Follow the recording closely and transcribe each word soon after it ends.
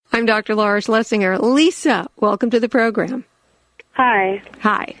I'm Dr. Laura Schlesinger. Lisa, welcome to the program. Hi.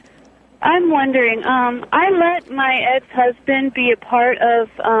 Hi. I'm wondering, I let my ex-husband be a part of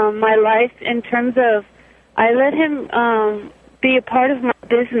my life in terms of, I let him be a part of my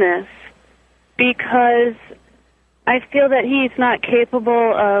business because I feel that he's not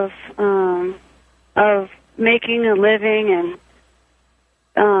capable of making a living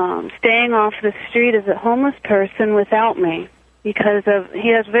and staying off the street as a homeless person without me because he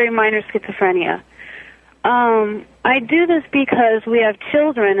has very minor schizophrenia. I do this because we have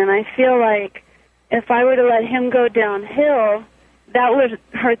children, and I feel like if I were to let him go downhill, that would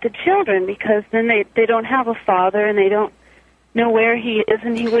hurt the children because then they don't have a father and they don't know where he is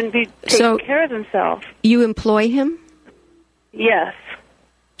and he wouldn't be taking care of himself. You employ him? Yes.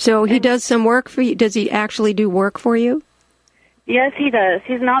 So he does some work for you? Does he actually do work for you? Yes, he does.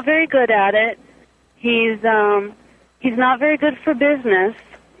 He's not very good at it. He's not very good for business,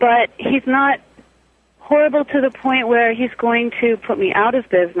 but he's not horrible to the point where he's going to put me out of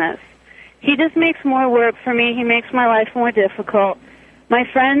business. He just makes more work for me. He makes my life more difficult. My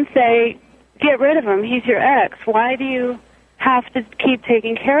friends say, get rid of him. He's your ex. Why do you have to keep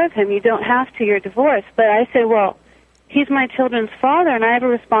taking care of him? You don't have to. You're divorced. But I say, well, he's my children's father, and I have a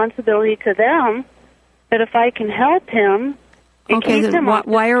responsibility to them that if I can help him and keep him off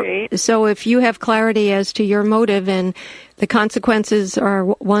the street. So if you have clarity as to your motive and the consequences are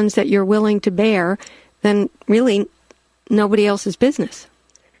ones that you're willing to bear, then really nobody else's business.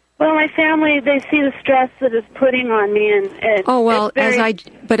 Well, my family, they see the stress that it's putting on me, and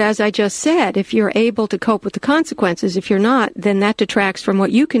as I just said, if you're able to cope with the consequences, if you're not, then that detracts from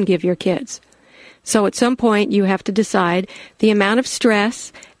what you can give your kids. So at some point, you have to decide the amount of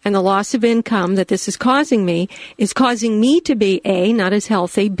stress and the loss of income that this is causing me to be A, not as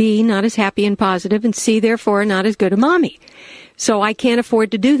healthy, B, not as happy and positive, and C, therefore, not as good a mommy. So I can't afford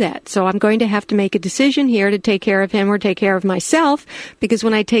to do that. So I'm going to have to make a decision here to take care of him or take care of myself, because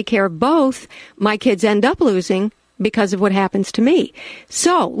when I take care of both, my kids end up losing because of what happens to me.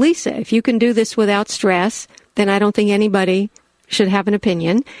 So, Lisa, if you can do this without stress, then I don't think anybody should have an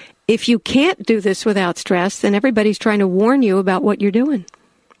opinion. If you can't do this without stress, then everybody's trying to warn you about what you're doing.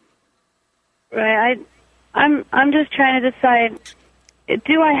 Right. I'm just trying to decide,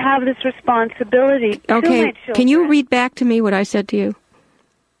 do I have this responsibility to my children? Can you read back to me what I said to you?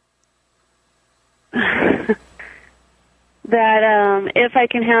 That if I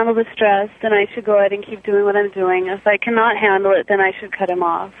can handle the stress, then I should go ahead and keep doing what I'm doing. If I cannot handle it, then I should cut him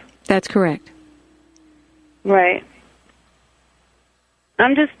off. That's correct. Right.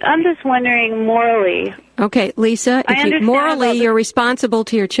 I'm just wondering morally. Okay, Lisa, morally you're responsible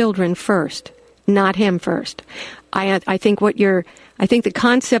to your children first, not him first. I think the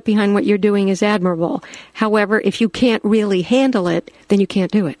concept behind what you're doing is admirable. However, if you can't really handle it, then you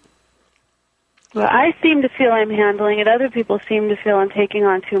can't do it. Well, I seem to feel I'm handling it. Other people seem to feel I'm taking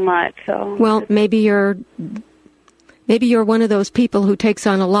on too much. So, well, maybe you're one of those people who takes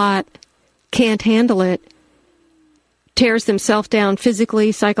on a lot, can't handle it, tears themselves down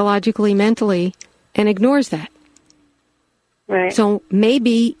physically, psychologically, mentally, and ignores that. Right. So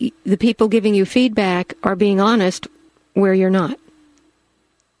maybe the people giving you feedback are being honest where you're not.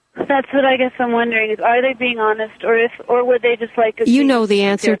 That's what I guess I'm wondering, is are they being honest, or would they just like to... You know the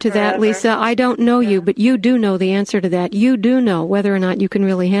answer to that, Lisa. I don't know you, but you do know the answer to that. You do know whether or not you can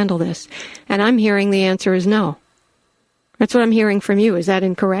really handle this. And I'm hearing the answer is no. That's what I'm hearing from you. Is that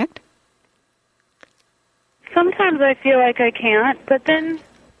incorrect? Sometimes I feel like I can't, but then...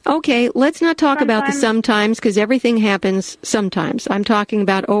 Okay, let's not talk about the sometimes, because everything happens sometimes. I'm talking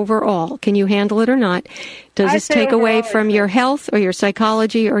about overall. Can you handle it or not? Does this take away from your health or your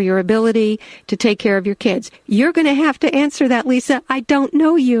psychology or your ability to take care of your kids? You're going to have to answer that, Lisa. I don't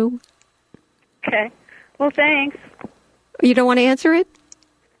know you. Okay. Well, thanks. You don't want to answer it?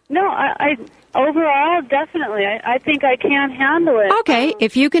 No, I overall, definitely. I think I can handle it. Okay,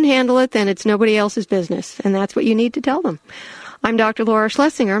 if you can handle it, then it's nobody else's business, and that's what you need to tell them. I'm Dr. Laura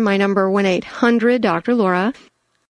Schlesinger. My number 1-800-Dr. Laura.